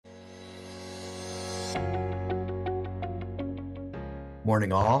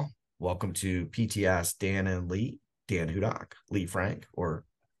Morning, all. Welcome to PTS Dan and Lee, Dan Hudak, Lee Frank, or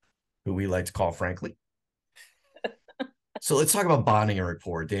who we like to call Frankly. So let's talk about bonding and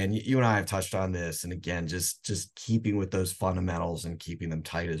rapport. Dan, you and I have touched on this. And again, just keeping with those fundamentals and keeping them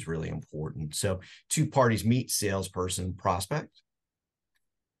tight is really important. So two parties meet, salesperson, prospect.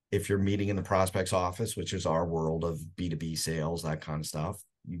 If you're meeting in the prospect's office, which is our world of B2B sales, that kind of stuff,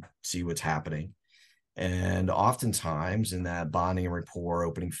 you see what's happening. And oftentimes in that bonding and rapport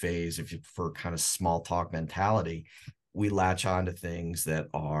opening phase, if you prefer kind of small talk mentality, we latch on to things that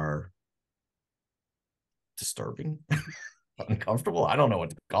are disturbing, uncomfortable. I don't know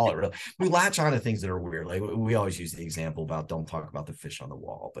what to call it really. We latch on to things that are weird. Like we always use the example about don't talk about the fish on the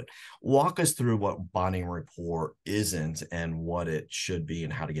wall, but walk us through what bonding and rapport isn't and what it should be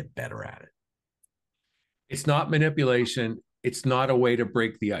and how to get better at it. It's not manipulation. It's not a way to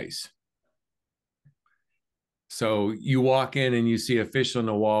break the ice. So you walk in and you see a fish on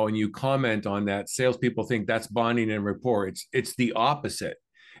the wall and you comment on that. Salespeople think that's bonding and rapport. It's the opposite.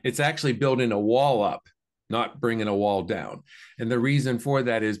 It's actually building a wall up, not bringing a wall down. And the reason for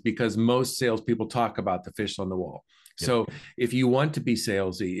that is because most salespeople talk about the fish on the wall. Yep. So if you want to be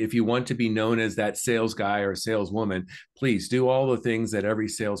salesy, if you want to be known as that sales guy or saleswoman, please do all the things that every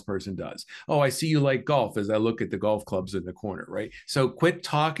salesperson does. Oh, I see you like golf as I look at the golf clubs in the corner, right? So quit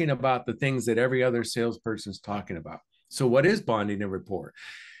talking about the things that every other salesperson's talking about. So what is bonding and rapport?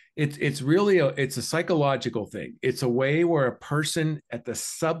 It's really it's a psychological thing. It's a way where a person at the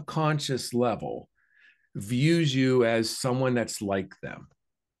subconscious level views you as someone that's like them.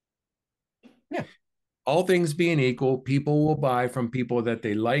 Yeah. All things being equal, people will buy from people that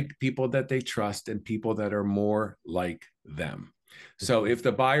they like, people that they trust, and people that are more like them. So if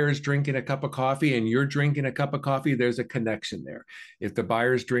the buyer is drinking a cup of coffee and you're drinking a cup of coffee, there's a connection there. If the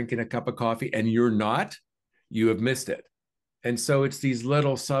buyer is drinking a cup of coffee and you're not, you have missed it. And so it's these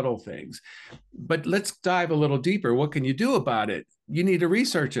little subtle things. But let's dive a little deeper. What can you do about it? You need to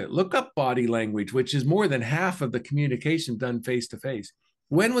research it. Look up body language, which is more than half of the communication done face to face.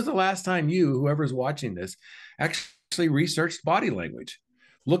 When was the last time you, whoever's watching this, actually researched body language?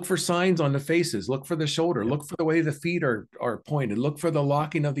 Look for signs on the faces. Look for the shoulder. Look for the way the feet are pointed. Look for the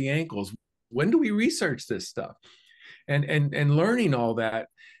locking of the ankles. When do we research this stuff? And learning all that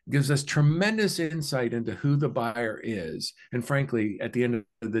gives us tremendous insight into who the buyer is. And frankly, at the end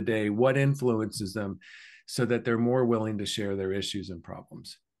of the day, what influences them so that they're more willing to share their issues and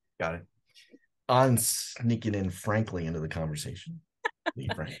problems. Got it. On sneaking in frankly into the conversation. Lee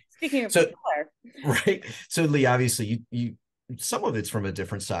Frank. Speaking of right. So Lee, obviously you some of it's from a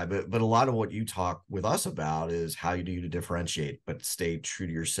different side, but a lot of what you talk with us about is how you do to differentiate, but stay true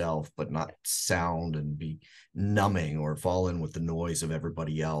to yourself, but not sound and be numbing or fall in with the noise of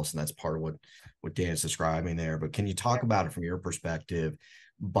everybody else. And that's part of what Dan's describing there. But can you talk about it from your perspective,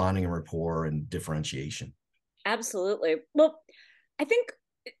 bonding and rapport and differentiation? Absolutely. Well, I think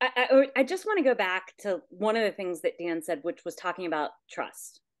I just want to go back to one of the things that Dan said, which was talking about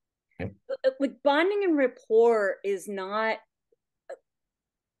trust. Okay. Like bonding and rapport is not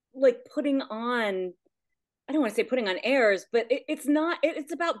like putting on, I don't want to say putting on airs, but it's not,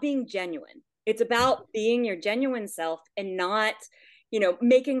 it's about being genuine. It's about being your genuine self and not,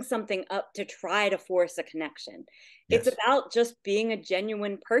 making something up to try to force a connection. Yes. It's about just being a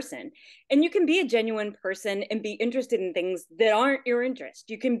genuine person. And you can be a genuine person and be interested in things that aren't your interest.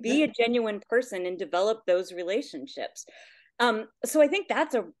 You can be a genuine person and develop those relationships. So I think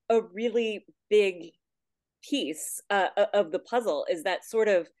that's a really big piece of the puzzle, is that sort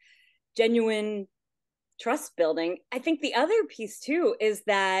of genuine trust building. I think the other piece too is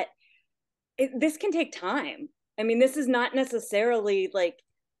that this can take time. I mean, this is not necessarily like,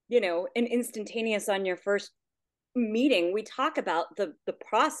 an instantaneous on your first meeting. We talk about the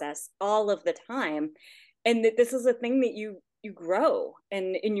process all of the time, and that this is a thing that you grow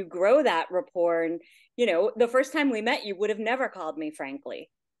and you grow that rapport. And, the first time we met, you would have never called me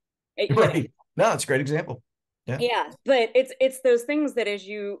Frankly. Right. No, it's a great example. Yeah, but it's those things that as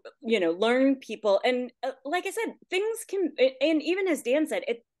you learn people, and like I said, things can, and even as Dan said,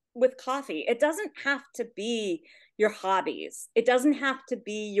 it with coffee, it doesn't have to be your hobbies. It doesn't have to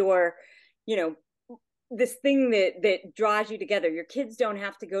be your, this thing that draws you together. Your kids don't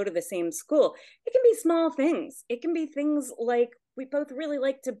have to go to the same school. It can be small things. It can be things like we both really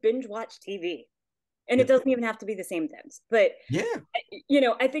like to binge watch TV. And it doesn't even have to be the same things. But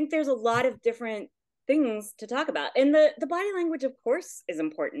I think there's a lot of different things to talk about. And the body language, of course, is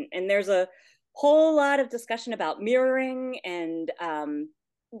important. And there's a whole lot of discussion about mirroring and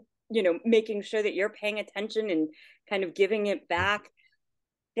making sure that you're paying attention and kind of giving it back.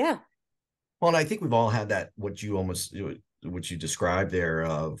 Yeah. Well, and I think we've all had that, what you described there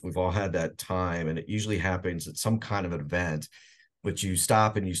of, we've all had that time, and it usually happens at some kind of an event, but you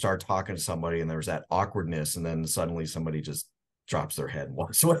stop and you start talking to somebody and there's that awkwardness, and then suddenly somebody just drops their head and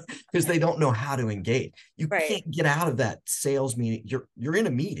walks away because they don't know how to engage. You can't get out of that sales meeting. You're in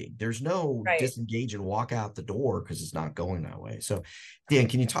a meeting. There's no disengage and walk out the door because it's not going that way. So Dan,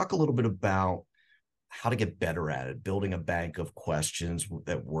 can you talk a little bit about how to get better at it, building a bank of questions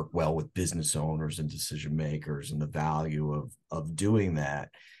that work well with business owners and decision makers, and the value of doing that?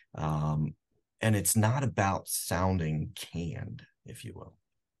 And it's not about sounding canned, if you will.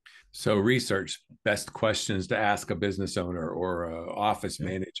 So research best questions to ask a business owner or an office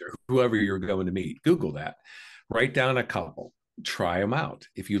manager, whoever you're going to meet. Google that. Write down a couple. Try them out.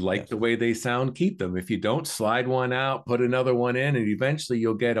 If you like the way they sound, keep them. If you don't, slide one out, put another one in, and eventually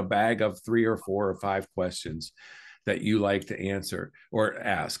you'll get a bag of 3 or 4 or 5 questions that you like to answer or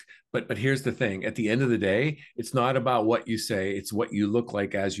ask. But here's the thing. At the end of the day, it's not about what you say. It's what you look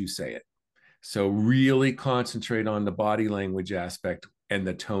like as you say it. So really concentrate on the body language aspect and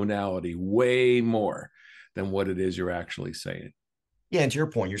the tonality way more than what it is you're actually saying. Yeah, and to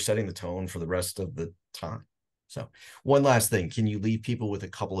your point, you're setting the tone for the rest of the time. So one last thing, can you leave people with a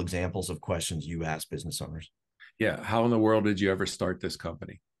couple examples of questions you ask business owners? Yeah. How in the world did you ever start this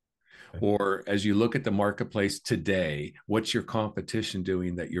company? Okay. Or as you look at the marketplace today, what's your competition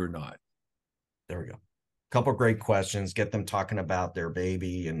doing that you're not? There we go. Couple of great questions, get them talking about their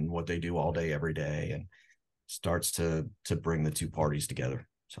baby and what they do all day, every day, and starts to bring the two parties together.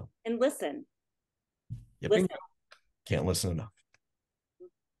 So, and listen. Yep. Listen. Can't listen enough.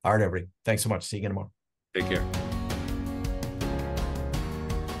 All right, everybody. Thanks so much. See you again tomorrow. Take care.